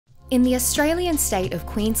In the Australian state of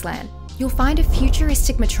Queensland, you'll find a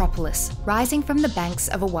futuristic metropolis rising from the banks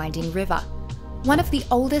of a winding river. One of the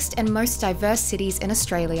oldest and most diverse cities in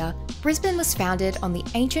Australia, Brisbane was founded on the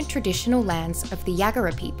ancient traditional lands of the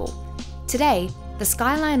Yagara people. Today, the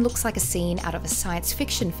skyline looks like a scene out of a science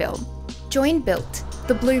fiction film. Join Built,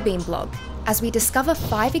 the Bluebeam blog, as we discover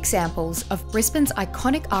 5 examples of Brisbane's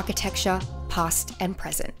iconic architecture, past and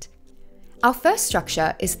present. Our first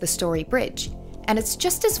structure is the Story Bridge, and it's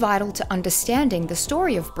just as vital to understanding the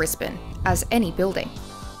story of Brisbane as any building.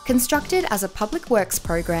 Constructed as a public works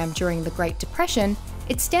program during the Great Depression,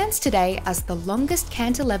 it stands today as the longest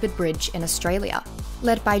cantilevered bridge in Australia.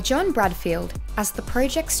 Led by John Bradfield as the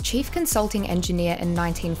project's chief consulting engineer in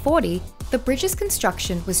 1940, the bridge's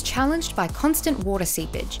construction was challenged by constant water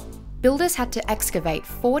seepage. Builders had to excavate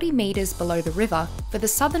 40 metres below the river for the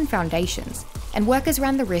southern foundations, and workers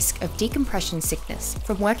ran the risk of decompression sickness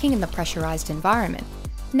from working in the pressurised environment.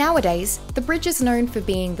 Nowadays, the bridge is known for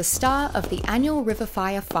being the star of the annual River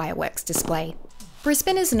Fire fireworks display.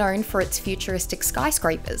 Brisbane is known for its futuristic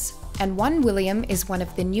skyscrapers, and One William is one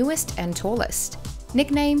of the newest and tallest.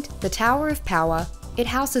 Nicknamed the Tower of Power, it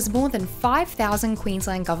houses more than 5,000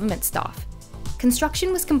 Queensland government staff.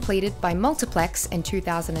 Construction was completed by Multiplex in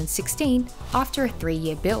 2016 after a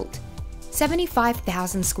 3-year build.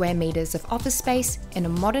 75,000 square metres of office space in a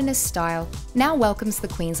modernist style now welcomes the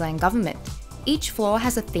Queensland government. Each floor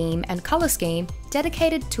has a theme and colour scheme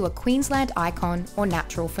dedicated to a Queensland icon or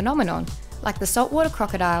natural phenomenon, like the saltwater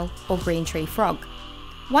crocodile or green tree frog.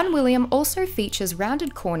 One William also features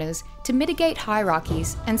rounded corners to mitigate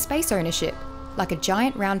hierarchies and space ownership, like a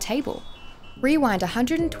giant round table. Rewind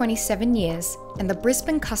 127 years, and the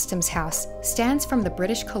Brisbane Customs House stands from the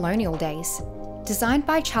British colonial days. Designed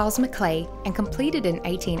by Charles Macleay and completed in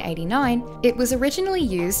 1889, it was originally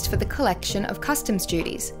used for the collection of customs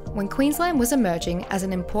duties when Queensland was emerging as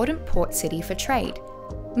an important port city for trade.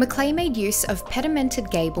 Macleay made use of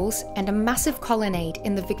pedimented gables and a massive colonnade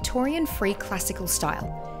in the Victorian Free Classical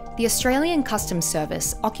style. The Australian Customs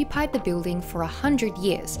Service occupied the building for 100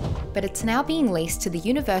 years, but it's now being leased to the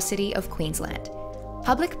University of Queensland.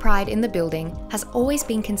 Public pride in the building has always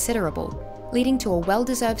been considerable, leading to a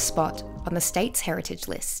well-deserved spot on the state's heritage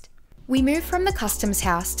list. We move from the Customs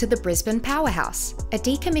House to the Brisbane Powerhouse, a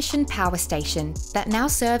decommissioned power station that now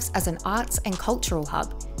serves as an arts and cultural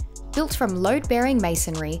hub. Built from load-bearing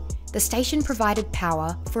masonry, the station provided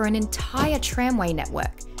power for an entire tramway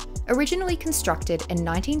network. Originally constructed in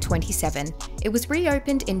 1927, it was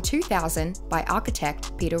reopened in 2000 by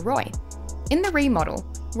architect Peter Roy. In the remodel,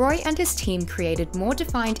 Roy and his team created more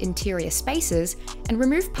defined interior spaces and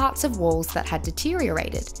removed parts of walls that had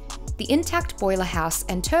deteriorated. The intact boiler house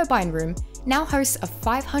and turbine room now hosts a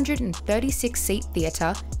 536-seat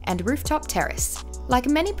theatre and rooftop terrace. Like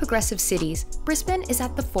many progressive cities, Brisbane is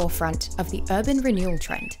at the forefront of the urban renewal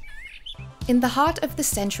trend. In the heart of the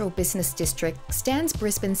central business district stands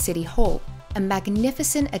Brisbane City Hall, a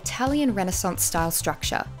magnificent Italian Renaissance-style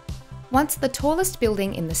structure. Once the tallest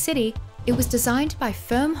building in the city, it was designed by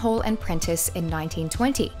firm Hall and Prentice in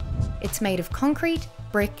 1920. It's made of concrete,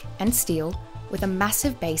 brick and steel, with a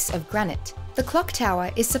massive base of granite. The clock tower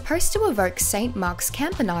is supposed to evoke St. Mark's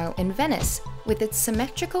Campanile in Venice, with its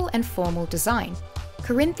symmetrical and formal design.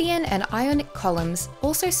 Corinthian and Ionic columns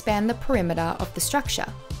also span the perimeter of the structure.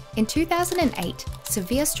 In 2008,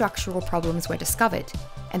 severe structural problems were discovered,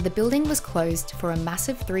 and the building was closed for a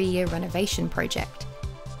massive 3-year renovation project.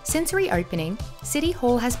 Since reopening, City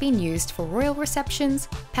Hall has been used for royal receptions,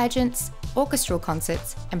 pageants, orchestral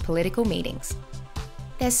concerts, and political meetings.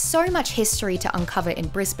 There's so much history to uncover in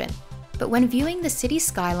Brisbane, but when viewing the city's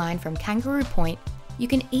skyline from Kangaroo Point, you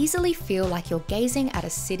can easily feel like you're gazing at a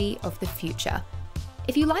city of the future.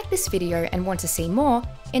 If you like this video and want to see more,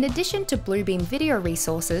 in addition to Bluebeam video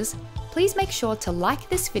resources, please make sure to like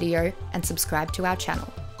this video and subscribe to our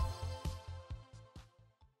channel.